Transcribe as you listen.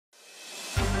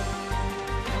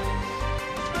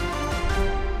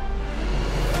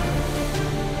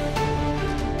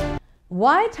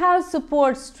White House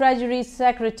supports Treasury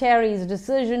Secretary's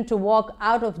decision to walk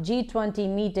out of G20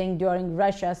 meeting during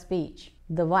Russia speech.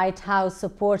 The White House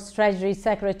supports Treasury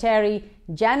Secretary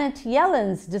Janet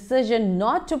Yellen's decision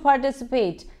not to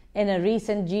participate in a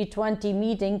recent G20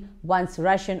 meeting once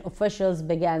Russian officials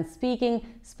began speaking,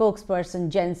 spokesperson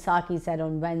Jen Psaki said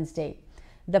on Wednesday.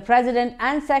 The President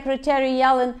and Secretary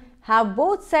Yellen have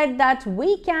both said that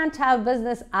we can't have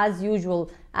business as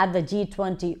usual at the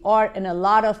G20 or in a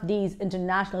lot of these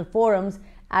international forums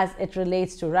as it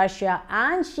relates to Russia,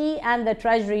 and she and the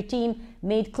Treasury team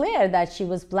made clear that she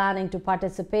was planning to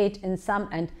participate in some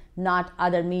and not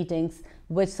other meetings,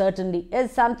 which certainly is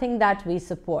something that we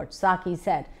support, Psaki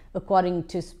said, according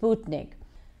to Sputnik.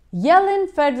 Yellen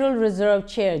Federal Reserve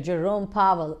Chair Jerome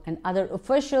Powell and other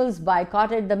officials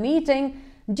boycotted the meeting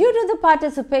due to the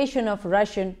participation of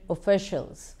Russian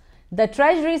officials. The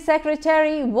Treasury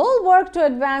Secretary will work to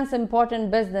advance important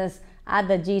business at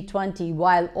the G20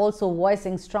 while also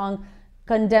voicing strong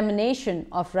condemnation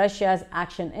of Russia's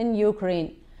action in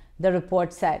Ukraine, the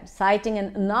report said, citing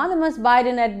an anonymous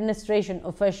Biden administration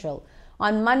official.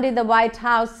 On Monday, the White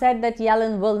House said that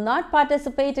Yellen will not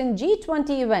participate in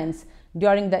G20 events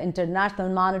during the International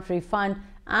Monetary Fund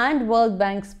and World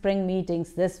Bank spring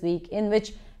meetings this week, in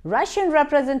which Russian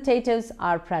representatives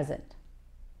are present.